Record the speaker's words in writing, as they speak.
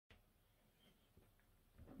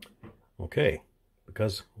Okay,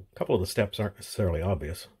 because a couple of the steps aren't necessarily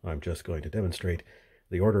obvious, I'm just going to demonstrate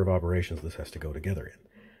the order of operations this has to go together in.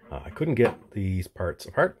 I couldn't get these parts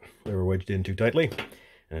apart. They were wedged in too tightly.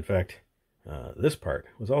 And in fact, this part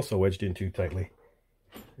was also wedged in too tightly.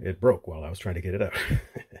 It broke while I was trying to get it out.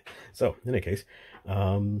 So, in any case,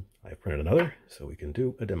 I've printed another so we can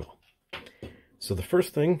do a demo. So the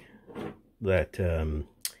first thing that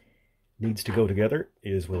needs to go together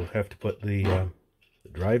is we'll have to put the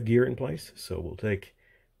drive gear in place. So we'll take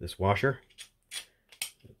this washer,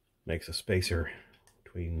 it makes a spacer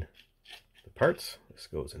between the parts. This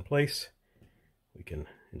goes in place. We can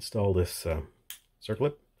install this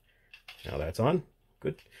circlip. Now that's on.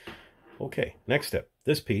 Good. Okay, next step.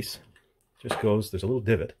 This piece just goes, there's a little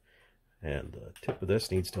divot, and the tip of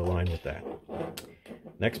this needs to align with that.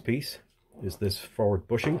 Next piece is this forward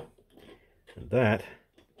bushing, and that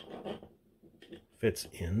fits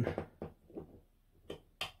in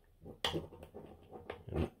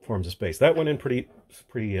and forms a space. That went in pretty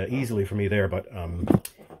easily for me there, but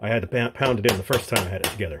I had to pound it in the first time I had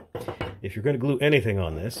it together. If you're going to glue anything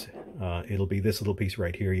on this, it'll be this little piece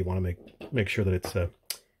right here. You want to make sure that it's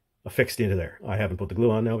affixed into there. I haven't put the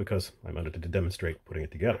glue on now because I wanted to demonstrate putting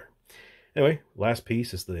it together. Anyway, last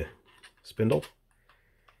piece is the spindle.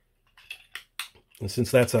 And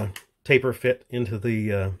since that's a taper fit into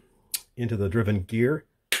the driven gear,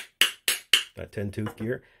 that 10-tooth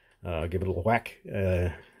gear, give it a little whack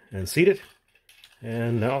and seat it.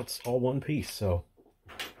 And now it's all one piece. So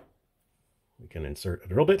we can insert a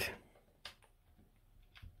drill bit,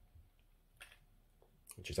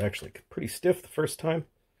 which is actually pretty stiff the first time.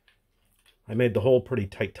 I made the hole pretty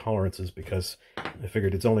tight tolerances because I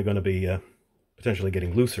figured it's only going to be potentially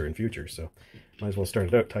getting looser in future, so might as well start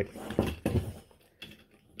it out tightly.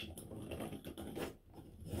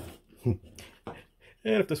 And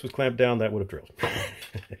if this was clamped down, that would have drilled.